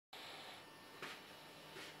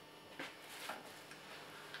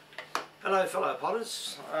Hello fellow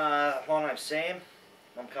potters, my name's Sam.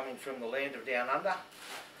 I'm coming from the land of Down Under,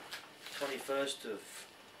 21st of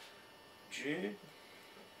June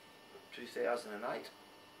 2008,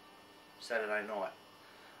 Saturday night.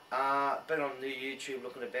 Been on new YouTube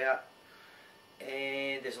looking about,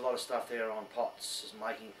 and there's a lot of stuff there on pots,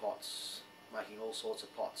 making all sorts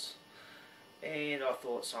of pots, and I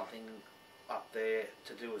thought something up there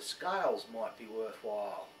to do with scales might be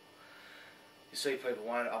worthwhile. You see people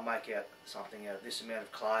want, I'll make out something out of this amount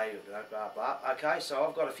of clay, blah blah blah. Okay, so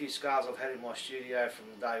I've got a few scales I've had in my studio from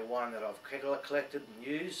day one that I've collected and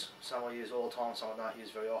used. Some I use all the time, some I don't use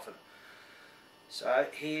very often. So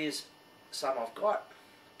here's some I've got.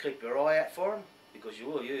 Keep your eye out for them, because you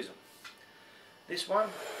will use them. This one,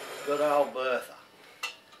 good old Bertha.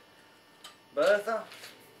 Bertha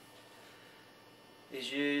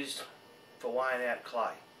is used for weighing out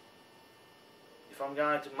clay. If I'm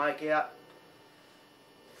going to make out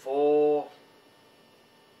 4,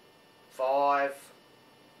 5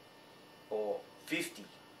 or 50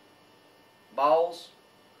 bowls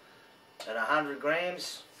at 100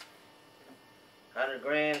 grams,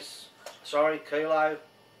 kilo,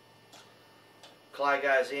 clay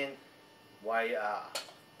goes in, way you are.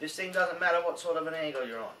 This thing doesn't matter what sort of an angle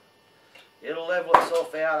you're on. It'll level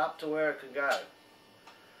itself out up to where it can go.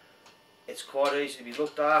 It's quite easy to be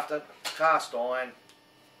looked after, cast iron,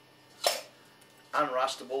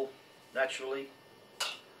 unrustable naturally,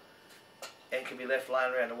 and can be left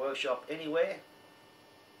laying around the workshop anywhere.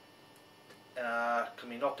 Can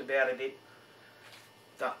be knocked about a bit.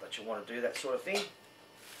 Not that you want to do that sort of thing,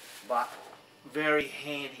 but very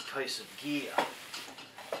handy piece of gear.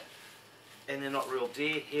 And they're not real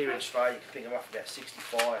dear. Here in Australia you can pick them up for about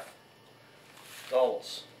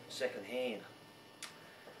 $65 second hand.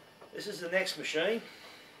 This is the next machine.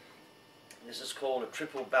 This is called a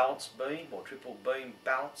triple balance beam, or triple beam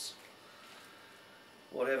balance.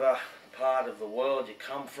 Whatever part of the world you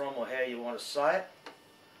come from, or how you want to say it.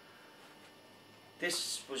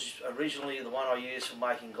 This was originally the one I used for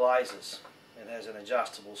making glazes. It has an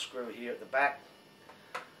adjustable screw here at the back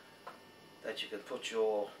that you can put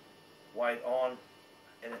your weight on,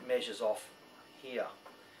 and it measures off here.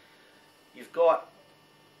 You've got,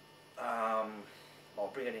 I'll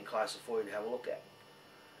bring it in closer for you to have a look at.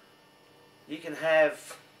 You can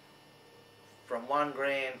have from 1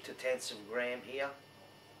 gram to tenths of a gram here.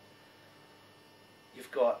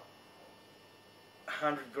 You've got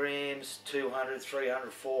 100 grams, 200,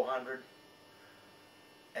 300, 400,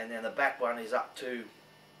 and then the back one is up to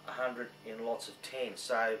 100 in lots of 10.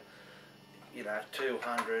 So, you know,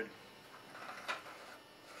 200,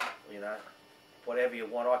 you know, whatever you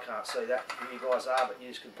want. I can't see that who you guys are, but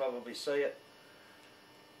you can probably see it,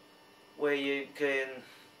 where you can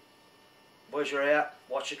measure out,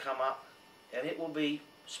 watch it come up, and it will be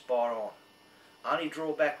spot on. Only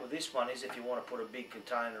drawback with this one is if you want to put a big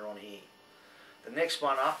container on here. The next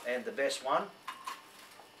one up, and the best one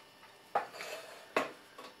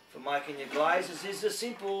for making your glazes, is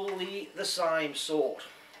simply the same sort.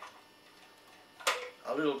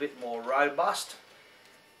 A little bit more robust,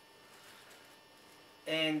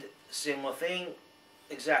 and similar thing,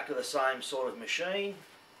 exactly the same sort of machine,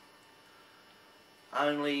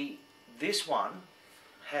 only this one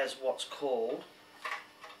has what's called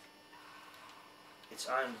its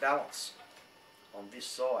own balance on this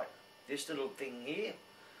side. This little thing here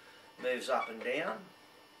moves up and down,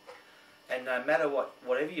 and no matter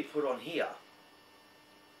whatever you put on here,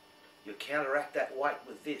 you counteract that weight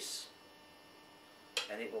with this,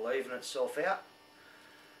 and it will even itself out.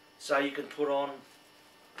 So you can put on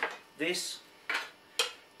this,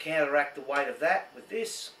 counteract the weight of that with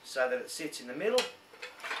this, so that it sits in the middle.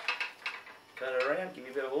 Turn it around, give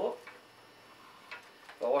you a bit of a look.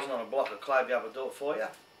 If I wasn't on a block of clay, I'd be able to do it for you.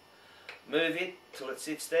 Move it till it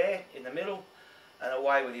sits there in the middle, and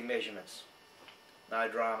away with your measurements. No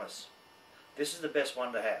dramas. This is the best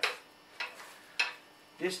one to have.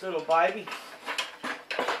 This little baby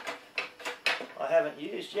I haven't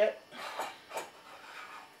used yet,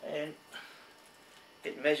 and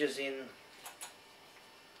it measures in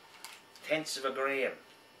tenths of a gram.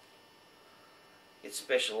 It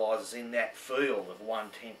specialises in that field of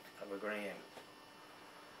 1/10 of a gram.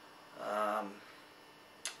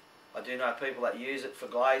 I do know people that use it for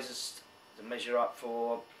glazes to measure up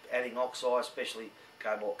for adding oxide, especially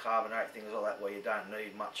cobalt carbonate, things like that, where you don't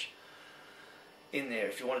need much in there.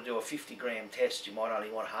 If you want to do a 50 gram test, you might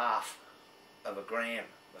only want half of a gram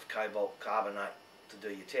of cobalt carbonate to do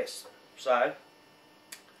your test. So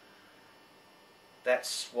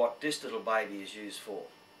that's what this little baby is used for.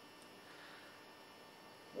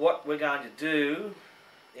 What we're going to do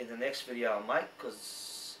in the next video I'll make,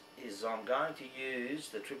 because is is I'm going to use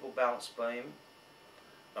the triple balance beam.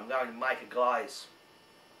 I'm going to make a glaze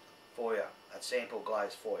for you, a sample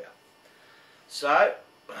glaze for you. So,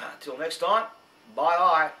 until next time,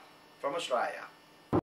 bye-bye from Australia.